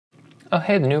Oh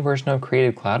hey, the new version of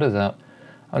Creative Cloud is out.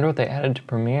 I wonder what they added to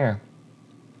Premiere.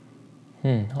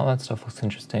 All that stuff looks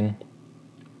interesting.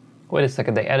 Wait a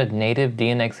second, they added native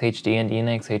DNxHD and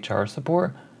DNxHR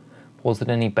support? Was it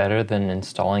any better than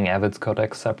installing Avid's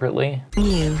codecs separately?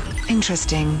 New,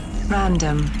 interesting,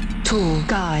 random, tall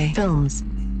guy films.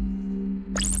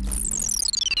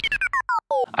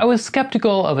 I was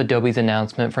skeptical of Adobe's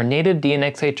announcement for native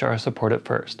DNxHR support at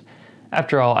first.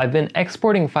 After all, I've been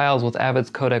exporting files with Avid's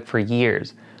codec for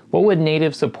years. What would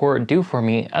native support do for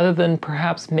me other than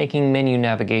perhaps making menu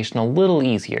navigation a little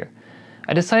easier?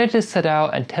 I decided to set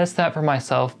out and test that for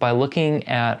myself by looking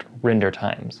at render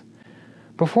times.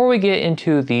 Before we get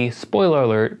into the, spoiler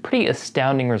alert, pretty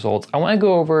astounding results, I want to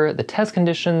go over the test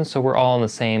conditions so we're all on the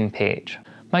same page.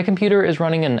 My computer is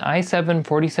running an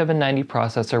i7-4790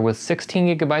 processor with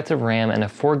 16 GB of RAM and a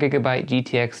 4 GB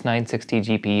GTX 960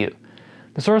 GPU.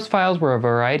 The source files were a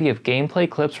variety of gameplay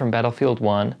clips from Battlefield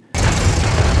 1,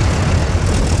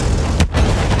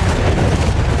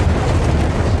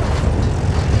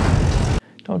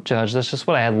 don't judge, that's just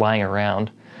what I had lying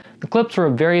around. The clips were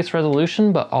of various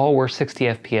resolution, but all were 60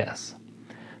 FPS.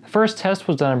 The first test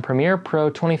was done in Premiere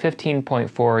Pro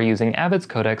 2015.4 using Avid's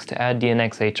codecs to add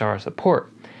DNxHR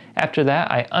support. After that,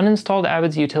 I uninstalled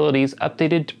Avid's utilities,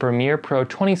 updated to Premiere Pro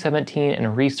 2017,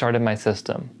 and restarted my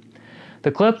system. The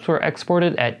clips were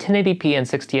exported at 1080p and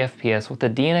 60 FPS with the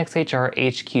DNxHR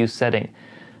HQ setting.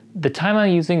 The time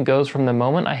I'm using goes from the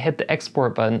moment I hit the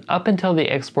export button up until the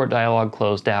export dialog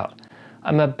closed out.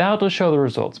 I'm about to show the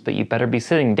results, but you better be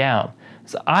sitting down,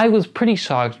 so I was pretty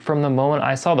shocked from the moment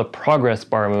I saw the progress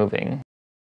bar moving.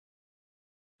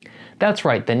 That's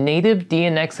right, the native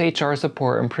DNxHR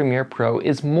support in Premiere Pro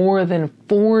is more than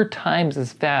 4 times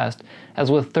as fast as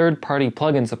with third-party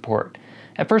plugin support.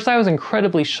 At first I was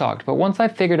incredibly shocked, but once I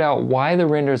figured out why the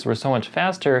renders were so much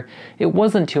faster, it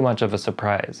wasn't too much of a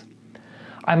surprise.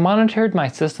 I monitored my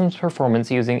system's performance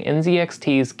using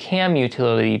NZXT's CAM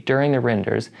utility during the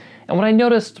renders, and what I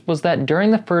noticed was that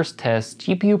during the first test,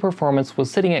 GPU performance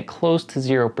was sitting at close to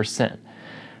 0%.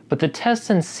 But the tests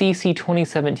in CC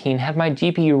 2017 had my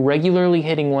GPU regularly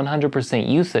hitting 100%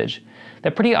 usage.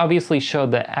 That pretty obviously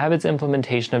showed that Avid's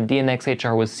implementation of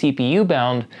DNxHR was CPU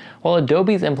bound, while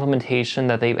Adobe's implementation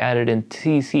that they've added in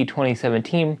CC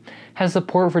 2017 has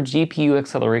support for GPU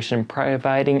acceleration,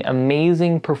 providing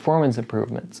amazing performance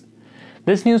improvements.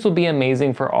 This news will be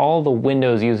amazing for all the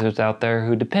Windows users out there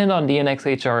who depend on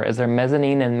DNxHR as their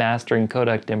mezzanine and mastering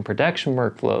codec in production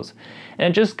workflows, and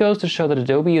it just goes to show that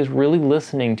Adobe is really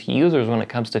listening to users when it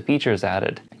comes to features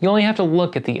added. You only have to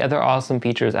look at the other awesome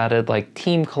features added like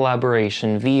team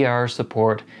collaboration, VR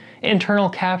support, internal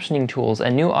captioning tools,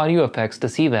 and new audio effects to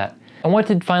see that. And what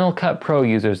did Final Cut Pro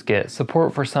users get?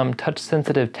 Support for some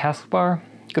touch-sensitive taskbar?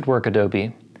 Good work,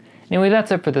 Adobe. Anyway,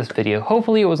 that's it for this video.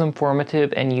 Hopefully it was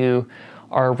informative and you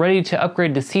are ready to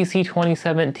upgrade to CC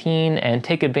 2017 and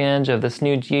take advantage of this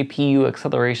new GPU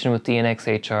acceleration with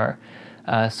DNxHR.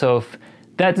 So if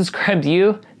that describes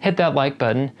you, hit that like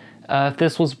button. If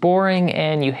this was boring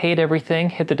and you hate everything,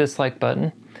 hit the dislike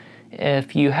button.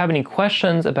 If you have any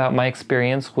questions about my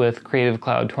experience with Creative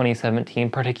Cloud 2017,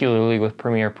 particularly with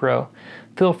Premiere Pro,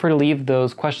 feel free to leave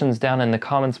those questions down in the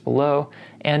comments below.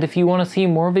 And if you want to see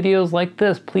more videos like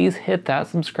this, please hit that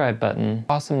subscribe button.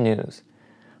 Awesome news.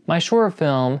 My short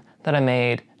film that I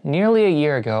made nearly a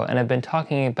year ago and have been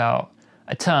talking about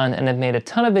a ton and have made a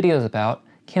ton of videos about,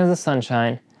 Kansas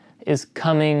Sunshine, is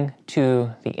coming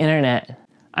to the internet.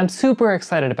 I'm super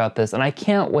excited about this and I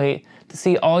can't wait to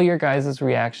see all your guys'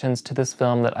 reactions to this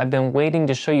film that I've been waiting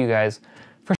to show you guys